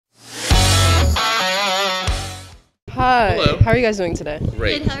Hi. Hello. How are you guys doing today?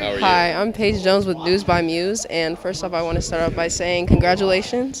 Great. Good, how are you? Hi, I'm Paige Jones with News by Muse, and first off, I want to start off by saying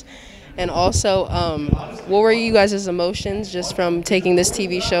congratulations. And also, what were you guys' emotions just from taking this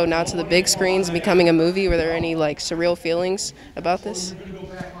TV show now to the big screens and becoming a movie? Were there any like surreal feelings about this?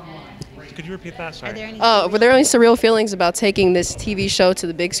 Could you repeat that? Sorry. Are there any Were there any surreal feelings about taking this TV show to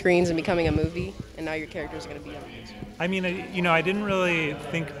the big screens and becoming a movie? And now your character is going to be on the big screen. I mean, I didn't really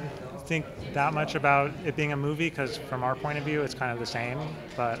think that much about it being a movie because from our point of view, it's kind of the same.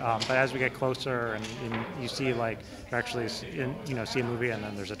 But as we get closer and you see like you actually see a movie and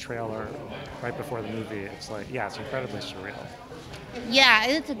then there's a trailer right before the movie, it's like it's incredibly surreal. Yeah,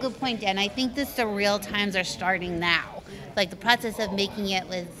 it's a good point, Dan. I think the surreal times are starting now. Like the process of making it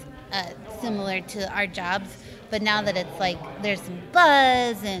was similar to our jobs, but now that it's like there's some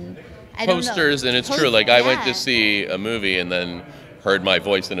buzz and Posters, and it's true. Like I went to see a movie and then heard my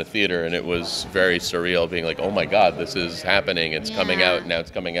voice in a theater, and it was very surreal, being like, oh my God, this is happening. It's coming out. Now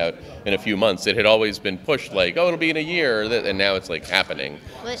it's coming out in a few months. It had always been pushed like, oh, it'll be in a year, and now it's like happening.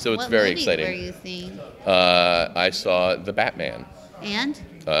 So it's very exciting. What movies were you seeing? I saw The Batman. And?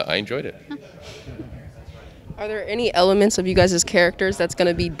 I enjoyed it. Are there any elements of you guys' characters that's going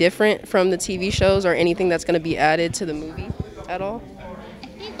to be different from the TV shows, or anything that's going to be added to the movie at all?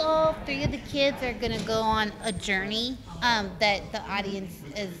 I think all three of the kids are going to go on a journey that the audience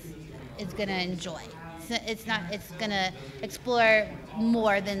is going to enjoy. So it's going to explore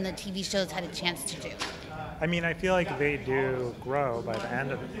more than the TV shows had a chance to do. I mean, I feel like they do grow by the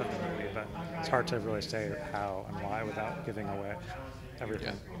end of the movie, but it's hard to really say how and why without giving away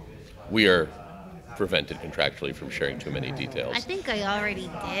everything. We are prevented contractually from sharing too many details. I think I already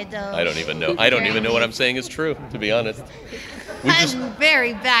did, though. I don't even know. I don't even know what I'm saying is true, to be honest. I'm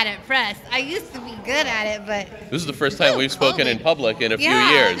very bad at press. I used to be good at it, but This is the first time we've spoken in public in a few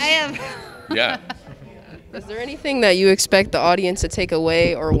years. I am. Yeah. Is there anything that you expect the audience to take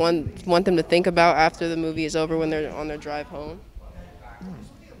away or want them to think about after the movie is over when they're on their drive home?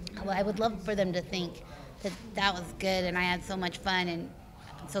 Well, I would love for them to think that that was good and I had so much fun, and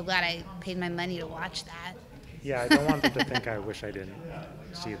I'm so glad I paid my money to watch that. Yeah, I don't want them to think I wish I didn't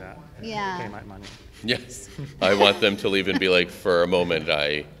see that and Yeah. pay my money. Yes. I want them to leave and be like, for a moment,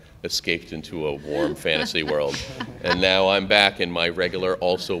 I escaped into a warm fantasy world, and now I'm back in my regular,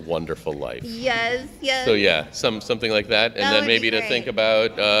 also wonderful life. Yes, yes. So yeah, something like that, and That then would maybe be to great. think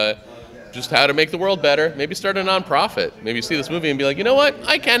about just how to make the world better. Maybe start a nonprofit. Maybe see this movie and be like, you know what?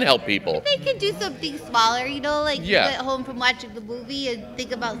 I can help people. They could do something smaller, like you Yeah. get home from watching the movie and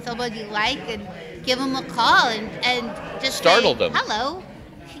think about someone you like and give them a call and just Startle say, them. Hello,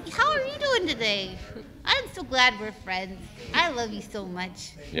 how are you doing today? I'm so glad we're friends. I love you so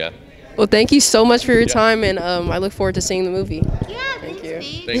much. Yeah. Well, thank you so much for your time, and I look forward to seeing the movie. Yeah, thanks, you.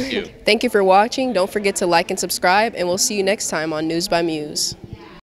 Paige. Thank you. Thank you for watching. Don't forget to like and subscribe, and we'll see you next time on News by Muse.